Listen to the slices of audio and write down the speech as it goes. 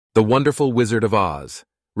The Wonderful Wizard of Oz,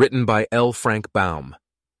 written by L. Frank Baum.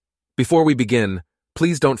 Before we begin,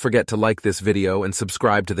 please don't forget to like this video and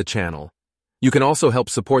subscribe to the channel. You can also help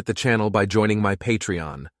support the channel by joining my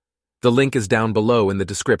Patreon. The link is down below in the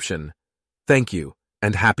description. Thank you,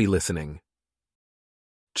 and happy listening.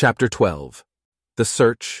 Chapter 12. The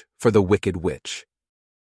Search for the Wicked Witch.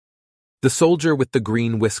 The soldier with the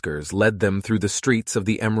green whiskers led them through the streets of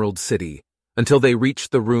the Emerald City until they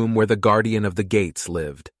reached the room where the guardian of the gates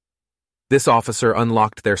lived. This officer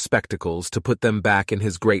unlocked their spectacles to put them back in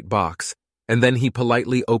his great box, and then he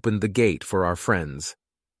politely opened the gate for our friends.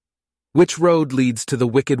 "Which road leads to the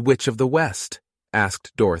Wicked Witch of the West?"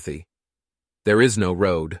 asked Dorothy. "There is no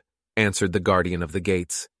road," answered the guardian of the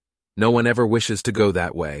gates. "No one ever wishes to go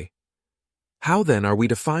that way." "How then are we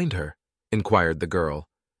to find her?" inquired the girl.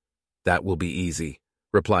 "That will be easy,"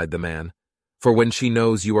 replied the man. "For when she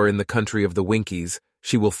knows you are in the country of the Winkies,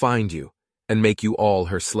 she will find you and make you all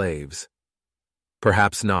her slaves."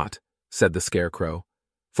 "Perhaps not," said the Scarecrow,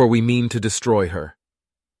 "for we mean to destroy her."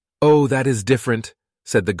 "Oh, that is different,"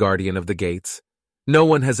 said the guardian of the gates. "No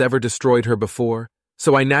one has ever destroyed her before,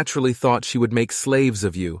 so I naturally thought she would make slaves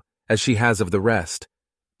of you, as she has of the rest.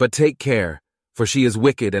 But take care, for she is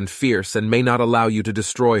wicked and fierce and may not allow you to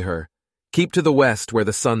destroy her. Keep to the west where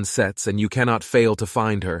the sun sets, and you cannot fail to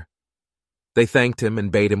find her." They thanked him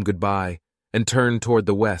and bade him goodbye, and turned toward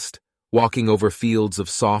the west, walking over fields of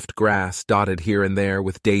soft grass dotted here and there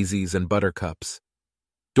with daisies and buttercups.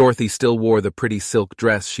 Dorothy still wore the pretty silk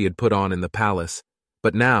dress she had put on in the palace,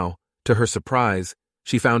 but now, to her surprise,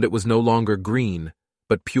 she found it was no longer green,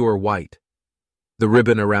 but pure white. The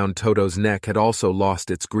ribbon around Toto's neck had also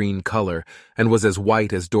lost its green color and was as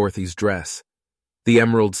white as Dorothy's dress. The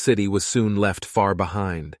Emerald City was soon left far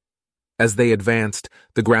behind. As they advanced,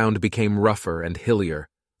 the ground became rougher and hillier,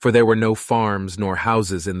 for there were no farms nor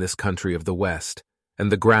houses in this country of the West,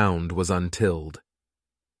 and the ground was untilled.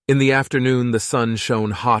 In the afternoon the sun shone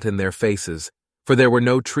hot in their faces, for there were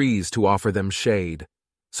no trees to offer them shade,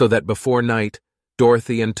 so that before night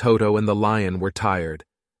Dorothy and Toto and the lion were tired,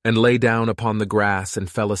 and lay down upon the grass and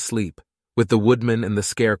fell asleep, with the woodman and the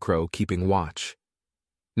Scarecrow keeping watch.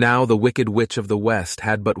 Now the Wicked Witch of the West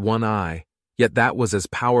had but one eye, yet that was as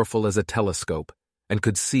powerful as a telescope, and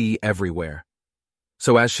could see everywhere.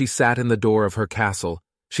 So as she sat in the door of her castle,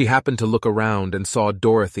 she happened to look around and saw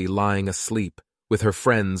Dorothy lying asleep, with her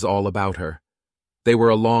friends all about her. They were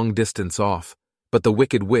a long distance off, but the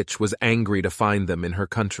Wicked Witch was angry to find them in her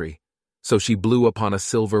country, so she blew upon a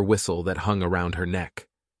silver whistle that hung around her neck.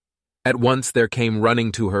 At once there came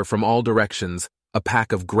running to her from all directions a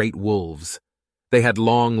pack of great wolves. They had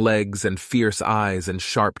long legs and fierce eyes and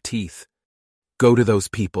sharp teeth. "Go to those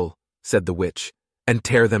people," said the witch, "and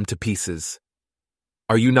tear them to pieces."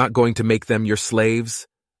 "Are you not going to make them your slaves?"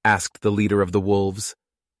 asked the leader of the wolves.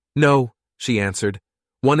 "No," she answered.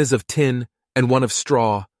 "One is of tin and one of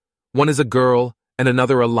straw. One is a girl and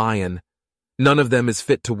another a lion. None of them is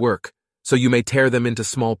fit to work, so you may tear them into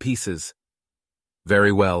small pieces."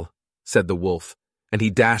 "Very well," said the wolf, and he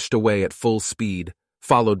dashed away at full speed,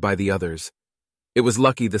 followed by the others. It was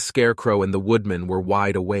lucky the Scarecrow and the woodman were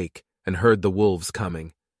wide awake and heard the wolves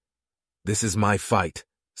coming. "This is my fight,"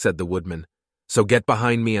 said the woodman, "so get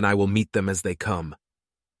behind me and I will meet them as they come."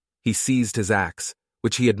 He seized his axe,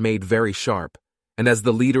 which he had made very sharp, and as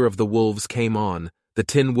the leader of the wolves came on, the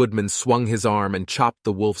Tin Woodman swung his arm and chopped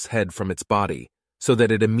the wolf's head from its body, so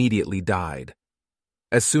that it immediately died.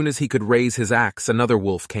 As soon as he could raise his axe, another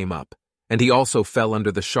wolf came up, and he also fell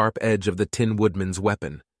under the sharp edge of the Tin Woodman's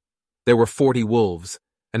weapon. There were 40 wolves,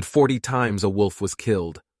 and 40 times a wolf was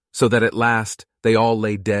killed, so that at last they all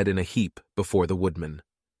lay dead in a heap before the woodman.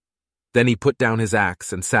 Then he put down his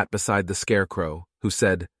axe and sat beside the Scarecrow, who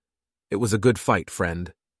said, "It was a good fight,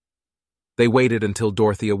 friend." They waited until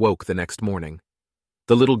Dorothy awoke the next morning.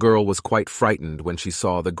 The little girl was quite frightened when she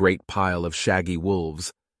saw the great pile of shaggy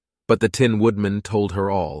wolves, but the Tin Woodman told her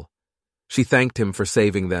all. She thanked him for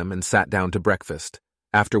saving them and sat down to breakfast,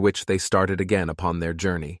 after which they started again upon their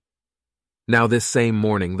journey. Now this same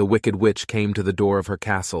morning the Wicked Witch came to the door of her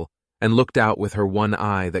castle and looked out with her one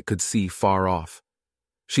eye that could see far off.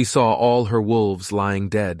 She saw all her wolves lying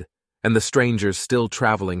dead, and the strangers still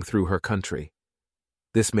traveling through her country.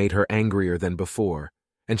 This made her angrier than before,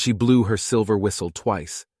 and she blew her silver whistle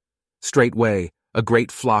twice. Straightway, a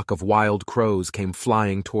great flock of wild crows came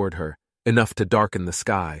flying toward her, enough to darken the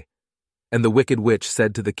sky. And the Wicked Witch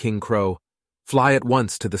said to the King Crow, "Fly at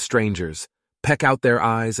once to the strangers, peck out their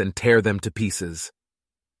eyes and tear them to pieces."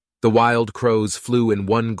 The wild crows flew in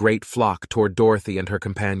one great flock toward Dorothy and her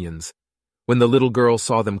companions. When the little girl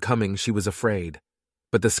saw them coming, she was afraid.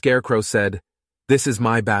 But the Scarecrow said, "This is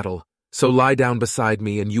my battle, So lie down beside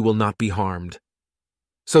me, and you will not be harmed."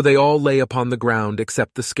 So they all lay upon the ground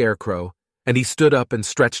except the Scarecrow, and he stood up and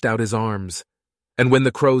stretched out his arms. And when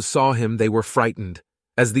the crows saw him, they were frightened,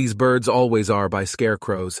 as these birds always are by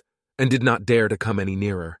scarecrows, and did not dare to come any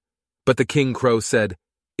nearer. But the King Crow said,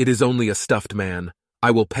 "It is only a stuffed man.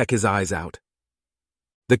 I will peck his eyes out."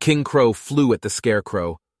 The King Crow flew at the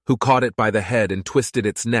Scarecrow, who caught it by the head and twisted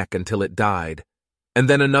its neck until it died. And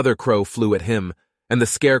then another crow flew at him, and the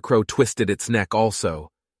Scarecrow twisted its neck also.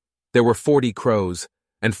 There were 40 crows,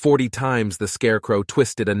 and 40 times the Scarecrow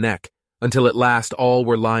twisted a neck, until at last all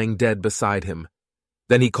were lying dead beside him.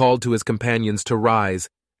 Then he called to his companions to rise,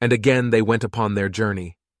 and again they went upon their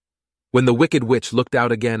journey. When the Wicked Witch looked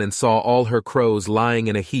out again and saw all her crows lying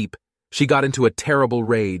in a heap, she got into a terrible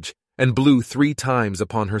rage, and blew 3 times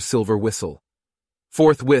upon her silver whistle.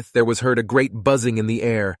 Forthwith there was heard a great buzzing in the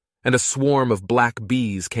air, and a swarm of black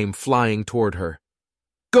bees came flying toward her.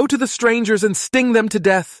 "Go to the strangers and sting them to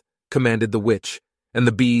death," commanded the witch, and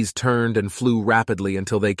the bees turned and flew rapidly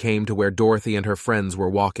until they came to where Dorothy and her friends were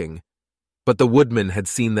walking. But the woodman had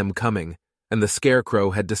seen them coming, and the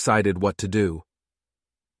Scarecrow had decided what to do.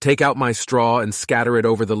 "Take out my straw and scatter it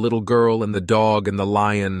over the little girl and the dog and the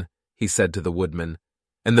lion," he said to the woodman,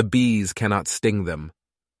 "and the bees cannot sting them."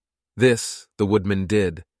 This the woodman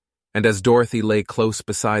did, and as Dorothy lay close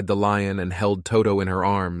beside the lion and held Toto in her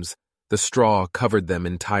arms, the straw covered them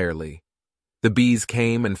entirely. The bees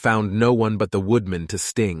came and found no one but the woodman to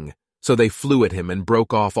sting, so they flew at him and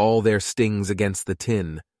broke off all their stings against the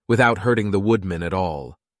tin, without hurting the woodman at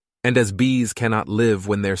all. And as bees cannot live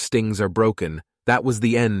when their stings are broken, that was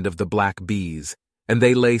the end of the black bees, and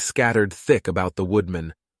they lay scattered thick about the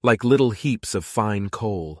woodman, like little heaps of fine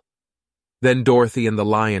coal. Then Dorothy and the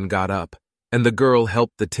lion got up, and the girl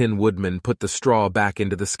helped the Tin Woodman put the straw back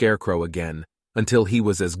into the Scarecrow again, until he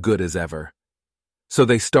was as good as ever. So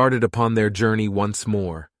they started upon their journey once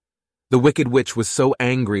more. The Wicked Witch was so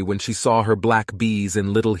angry when she saw her black bees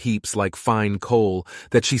in little heaps like fine coal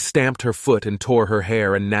that she stamped her foot and tore her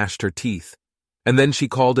hair and gnashed her teeth. And then she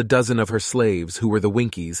called a dozen of her slaves, who were the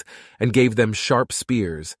Winkies, and gave them sharp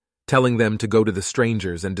spears, telling them to go to the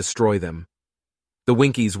strangers and destroy them. The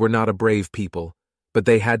Winkies were not a brave people, but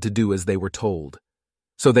they had to do as they were told.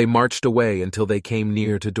 So they marched away until they came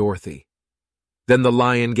near to Dorothy. Then the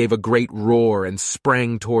lion gave a great roar and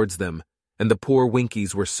sprang towards them, and the poor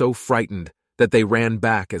Winkies were so frightened that they ran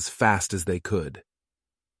back as fast as they could.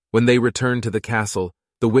 When they returned to the castle,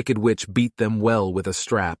 the Wicked Witch beat them well with a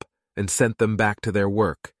strap and sent them back to their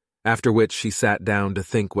work, after which she sat down to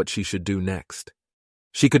think what she should do next.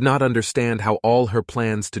 She could not understand how all her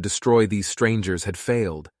plans to destroy these strangers had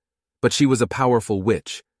failed, but she was a powerful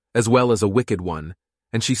witch, as well as a wicked one,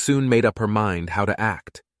 and she soon made up her mind how to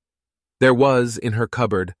act. There was, in her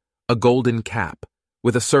cupboard, a golden cap,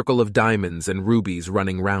 with a circle of diamonds and rubies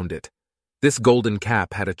running round it. This golden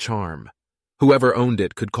cap had a charm. Whoever owned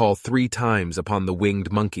it could call 3 times upon the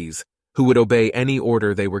winged monkeys, who would obey any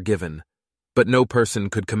order they were given. But no person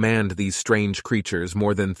could command these strange creatures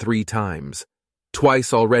more than 3 times.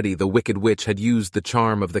 Twice already the Wicked Witch had used the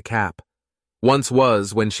charm of the cap. Once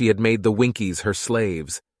was when she had made the Winkies her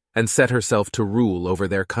slaves, and set herself to rule over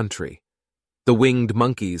their country. The winged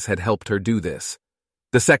monkeys had helped her do this.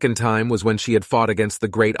 The second time was when she had fought against the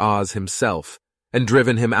great Oz himself, and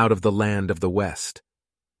driven him out of the land of the West.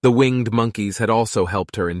 The winged monkeys had also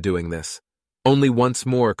helped her in doing this. Only once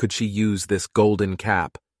more could she use this golden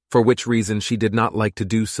cap, for which reason she did not like to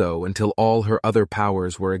do so until all her other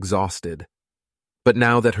powers were exhausted. But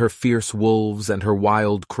now that her fierce wolves and her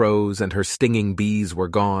wild crows and her stinging bees were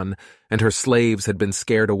gone, and her slaves had been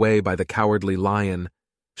scared away by the cowardly lion,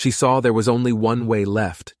 she saw there was only one way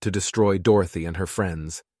left to destroy Dorothy and her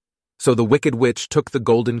friends. So the Wicked Witch took the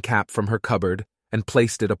golden cap from her cupboard and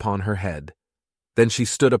placed it upon her head. Then she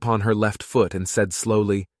stood upon her left foot and said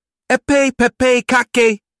slowly, "Epe pepe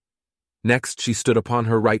kake." Next she stood upon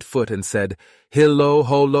her right foot and said, "Hillo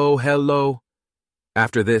holo hello."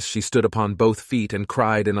 After this she stood upon both feet and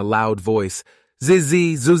cried in a loud voice,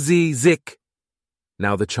 "Zizi zuzi zik."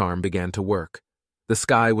 Now the charm began to work. The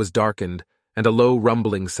sky was darkened, and a low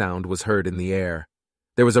rumbling sound was heard in the air.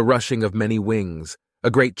 There was a rushing of many wings,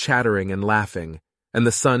 a great chattering and laughing, and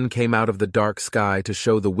the sun came out of the dark sky to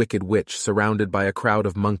show the Wicked Witch surrounded by a crowd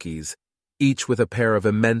of monkeys, each with a pair of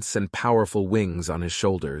immense and powerful wings on his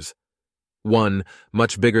shoulders. One,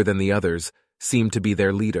 much bigger than the others, seemed to be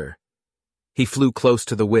their leader. He flew close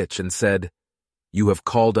to the witch and said, "You have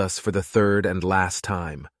called us for the 3rd and last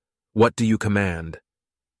time. What do you command?"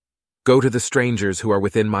 "Go to the strangers who are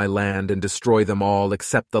within my land and destroy them all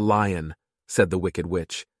except the lion," said the Wicked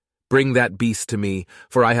Witch. Bring that beast to me,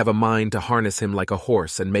 for I have a mind to harness him like a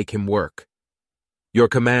horse and make him work." "Your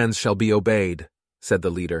commands shall be obeyed," said the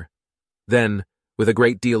leader. Then, with a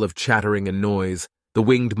great deal of chattering and noise, the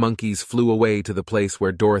winged monkeys flew away to the place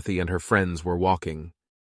where Dorothy and her friends were walking.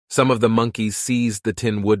 Some of the monkeys seized the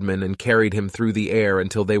Tin Woodman and carried him through the air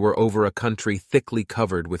until they were over a country thickly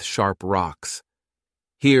covered with sharp rocks.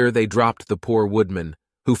 Here they dropped the poor woodman,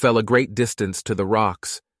 who fell a great distance to the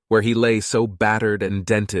rocks, where he lay so battered and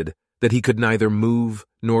dented that he could neither move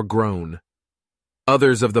nor groan.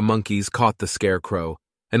 Others of the monkeys caught the Scarecrow,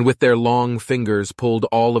 and with their long fingers pulled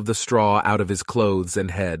all of the straw out of his clothes and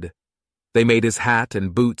head. They made his hat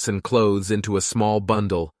and boots and clothes into a small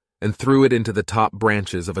bundle and threw it into the top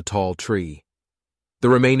branches of a tall tree. The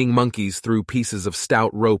remaining monkeys threw pieces of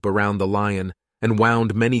stout rope around the lion and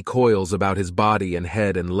wound many coils about his body and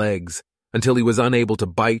head and legs until he was unable to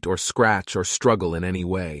bite or scratch or struggle in any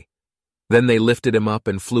way. Then they lifted him up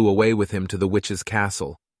and flew away with him to the witch's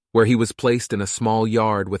castle, where he was placed in a small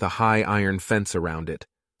yard with a high iron fence around it,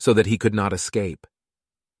 so that he could not escape.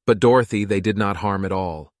 But Dorothy they did not harm at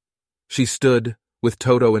all. She stood, with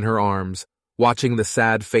Toto in her arms, watching the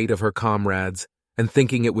sad fate of her comrades and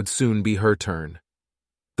thinking it would soon be her turn.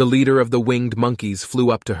 The leader of the winged monkeys flew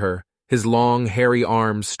up to her, his long, hairy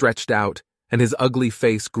arms stretched out and his ugly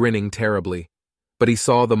face grinning terribly, but he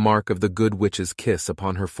saw the mark of the good witch's kiss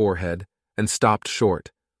upon her forehead and stopped short,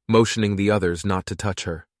 motioning the others not to touch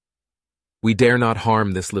her. "We dare not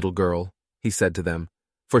harm this little girl," he said to them,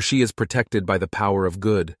 "for she is protected by the power of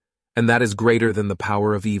good, and that is greater than the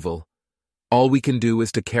power of evil. All we can do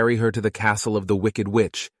is to carry her to the castle of the Wicked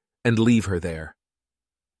Witch and leave her there."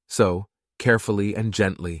 So, carefully and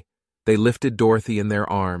gently, they lifted Dorothy in their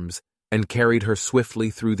arms and carried her swiftly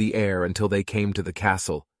through the air until they came to the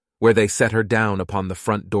castle, where they set her down upon the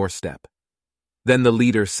front doorstep. Then the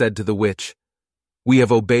leader said to the witch, "We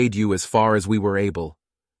have obeyed you as far as we were able.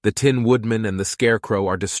 The Tin Woodman and the Scarecrow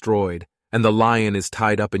are destroyed, and the lion is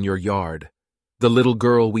tied up in your yard. The little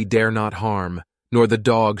girl we dare not harm, nor the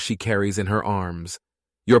dog she carries in her arms.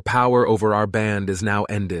 Your power over our band is now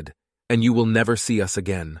ended, and you will never see us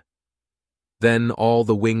again." Then all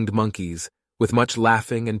the winged monkeys, with much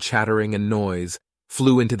laughing and chattering and noise,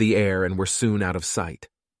 flew into the air and were soon out of sight.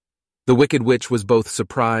 The Wicked Witch was both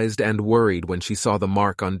surprised and worried when she saw the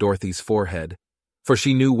mark on Dorothy's forehead, for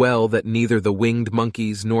she knew well that neither the winged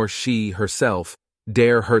monkeys nor she herself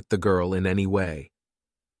dare hurt the girl in any way.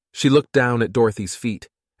 She looked down at Dorothy's feet,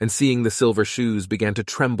 and seeing the silver shoes began to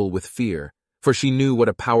tremble with fear, for she knew what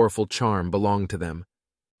a powerful charm belonged to them.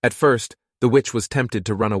 At first, the witch was tempted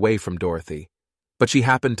to run away from Dorothy, but she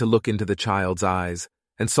happened to look into the child's eyes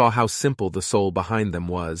and saw how simple the soul behind them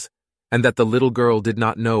was, and that the little girl did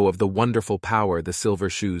not know of the wonderful power the silver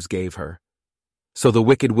shoes gave her. So the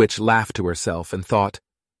Wicked Witch laughed to herself and thought,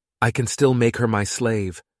 "I can still make her my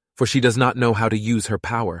slave, for she does not know how to use her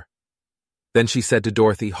power." Then she said to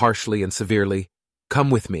Dorothy harshly and severely, "Come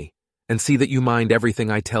with me, and see that you mind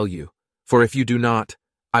everything I tell you, for if you do not,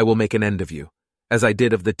 I will make an end of you, as I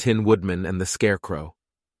did of the Tin Woodman and the Scarecrow."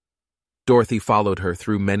 Dorothy followed her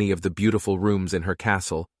through many of the beautiful rooms in her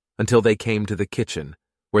castle until they came to the kitchen,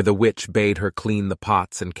 where the witch bade her clean the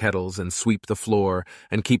pots and kettles and sweep the floor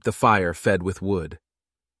and keep the fire fed with wood.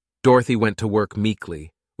 Dorothy went to work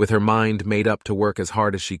meekly, with her mind made up to work as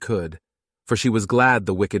hard as she could, for she was glad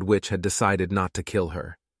the Wicked Witch had decided not to kill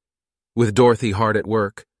her. With Dorothy hard at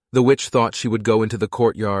work, the witch thought she would go into the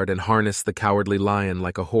courtyard and harness the Cowardly Lion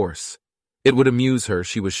like a horse. It would amuse her,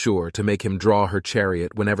 she was sure, to make him draw her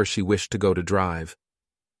chariot whenever she wished to go to drive.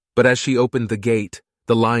 But as she opened the gate,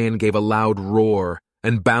 the lion gave a loud roar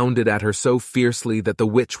and bounded at her so fiercely that the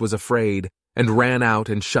witch was afraid and ran out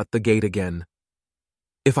and shut the gate again.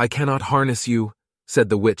 "If I cannot harness you," said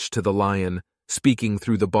the witch to the lion, speaking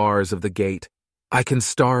through the bars of the gate, "I can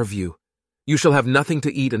starve you. You shall have nothing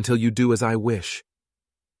to eat until you do as I wish."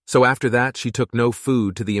 So after that she took no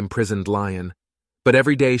food to the imprisoned lion, but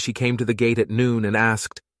every day she came to the gate at noon and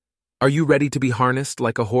asked, "Are you ready to be harnessed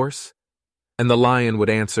like a horse?" And the lion would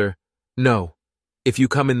answer, "No. If you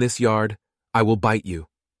come in this yard, I will bite you."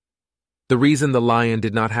 The reason the lion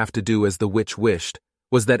did not have to do as the witch wished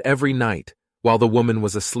was that every night, while the woman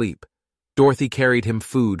was asleep, Dorothy carried him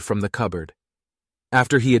food from the cupboard.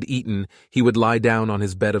 After he had eaten, he would lie down on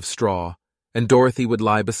his bed of straw, and Dorothy would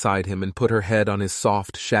lie beside him and put her head on his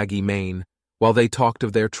soft, shaggy mane, while they talked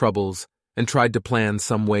of their troubles and tried to plan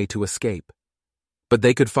some way to escape. But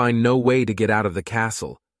they could find no way to get out of the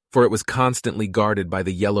castle, for it was constantly guarded by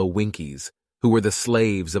the yellow Winkies, who were the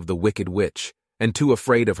slaves of the Wicked Witch, and too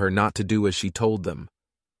afraid of her not to do as she told them.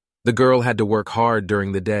 The girl had to work hard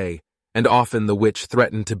during the day, and often the witch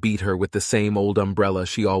threatened to beat her with the same old umbrella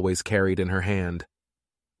she always carried in her hand.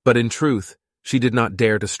 But in truth, she did not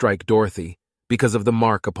dare to strike Dorothy because of the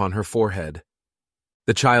mark upon her forehead.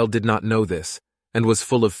 The child did not know this, and was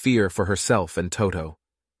full of fear for herself and Toto.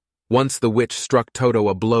 Once the witch struck Toto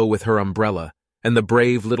a blow with her umbrella, and the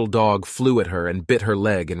brave little dog flew at her and bit her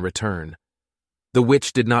leg in return. The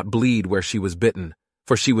witch did not bleed where she was bitten,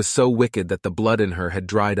 for she was so wicked that the blood in her had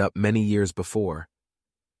dried up many years before.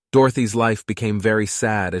 Dorothy's life became very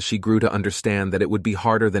sad as she grew to understand that it would be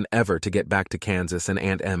harder than ever to get back to Kansas and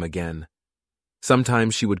Aunt Em again.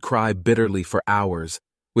 Sometimes she would cry bitterly for hours,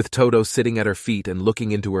 with Toto sitting at her feet and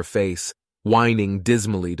looking into her face, whining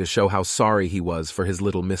dismally to show how sorry he was for his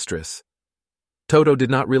little mistress. Toto did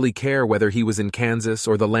not really care whether he was in Kansas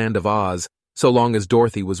or the land of Oz, so long as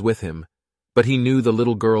Dorothy was with him, but he knew the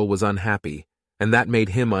little girl was unhappy, and that made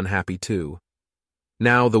him unhappy too.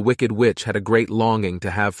 Now the wicked witch had a great longing to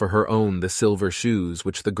have for her own the silver shoes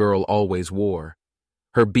which the girl always wore.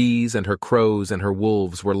 Her bees and her crows and her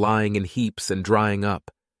wolves were lying in heaps and drying up,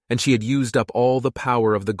 and she had used up all the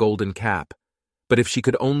power of the golden cap. But if she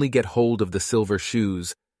could only get hold of the silver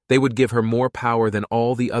shoes, they would give her more power than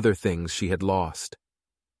all the other things she had lost.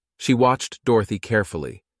 She watched Dorothy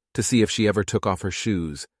carefully, to see if she ever took off her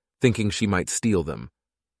shoes, thinking she might steal them.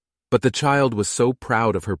 But the child was so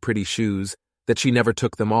proud of her pretty shoes that she never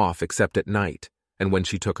took them off except at night and when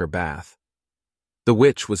she took her bath. The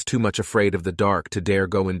witch was too much afraid of the dark to dare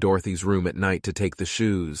go in Dorothy's room at night to take the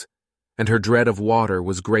shoes, and her dread of water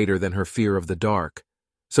was greater than her fear of the dark,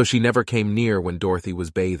 so she never came near when Dorothy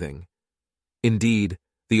was bathing. Indeed,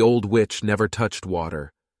 the old witch never touched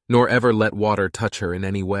water, nor ever let water touch her in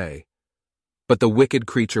any way. But the wicked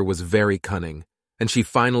creature was very cunning, and she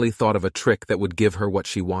finally thought of a trick that would give her what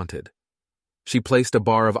she wanted. She placed a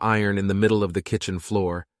bar of iron in the middle of the kitchen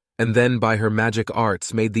floor, and then by her magic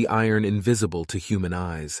arts made the iron invisible to human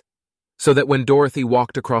eyes, so that when Dorothy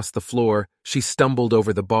walked across the floor, she stumbled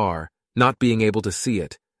over the bar, not being able to see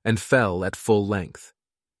it, and fell at full length.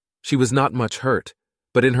 She was not much hurt,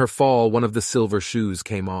 but in her fall one of the silver shoes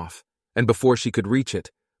came off, and before she could reach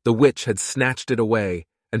it, the witch had snatched it away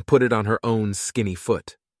and put it on her own skinny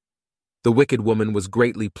foot. The wicked woman was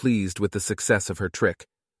greatly pleased with the success of her trick,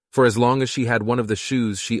 for as long as she had one of the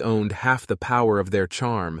shoes she owned half the power of their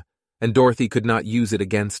charm, and Dorothy could not use it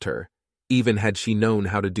against her, even had she known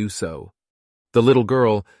how to do so. The little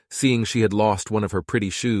girl, seeing she had lost one of her pretty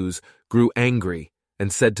shoes, grew angry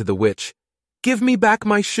and said to the witch, "Give me back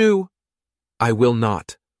my shoe." "I will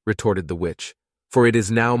not," retorted the witch, "for it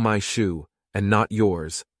is now my shoe, and not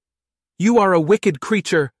yours." "You are a wicked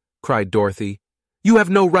creature," cried Dorothy. "You have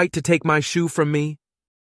no right to take my shoe from me."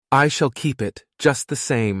 "I shall keep it, just the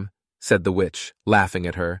same," said the witch, laughing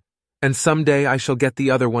at her, "and someday I shall get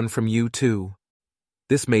the other one from you too."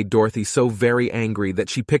 This made Dorothy so very angry that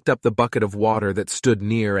she picked up the bucket of water that stood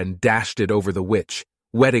near and dashed it over the witch,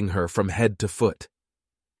 wetting her from head to foot.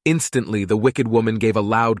 Instantly the wicked woman gave a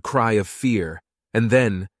loud cry of fear, and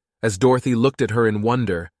then, as Dorothy looked at her in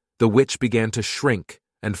wonder, the witch began to shrink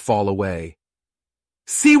and fall away.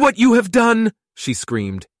 "See what you have done!" she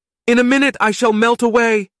screamed. "In a minute I shall melt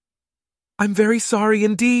away." "I'm very sorry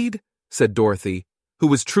indeed," said Dorothy, who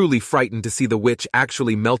was truly frightened to see the witch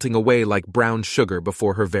actually melting away like brown sugar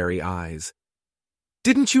before her very eyes.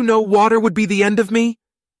 "Didn't you know water would be the end of me?"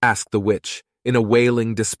 asked the witch, in a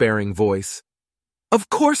wailing, despairing voice. "Of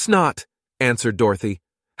course not," answered Dorothy.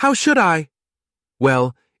 "How should I?"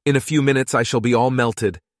 "Well, in a few minutes I shall be all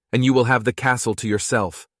melted, and you will have the castle to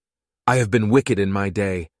yourself. I have been wicked in my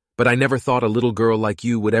day, but I never thought a little girl like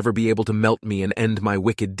you would ever be able to melt me and end my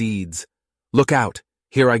wicked deeds. Look out,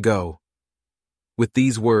 here I go." With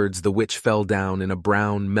these words the witch fell down in a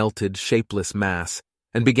brown, melted, shapeless mass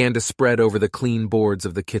and began to spread over the clean boards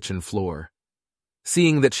of the kitchen floor.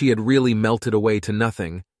 Seeing that she had really melted away to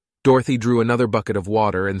nothing, Dorothy drew another bucket of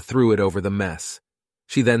water and threw it over the mess.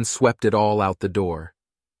 She then swept it all out the door.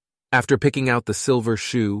 After picking out the silver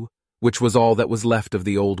shoe, which was all that was left of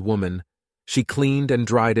the old woman, she cleaned and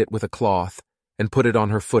dried it with a cloth and put it on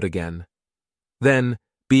her foot again. Then,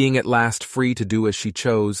 being at last free to do as she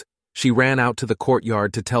chose, she ran out to the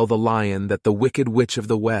courtyard to tell the lion that the Wicked Witch of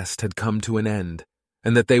the West had come to an end,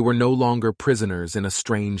 and that they were no longer prisoners in a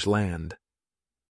strange land.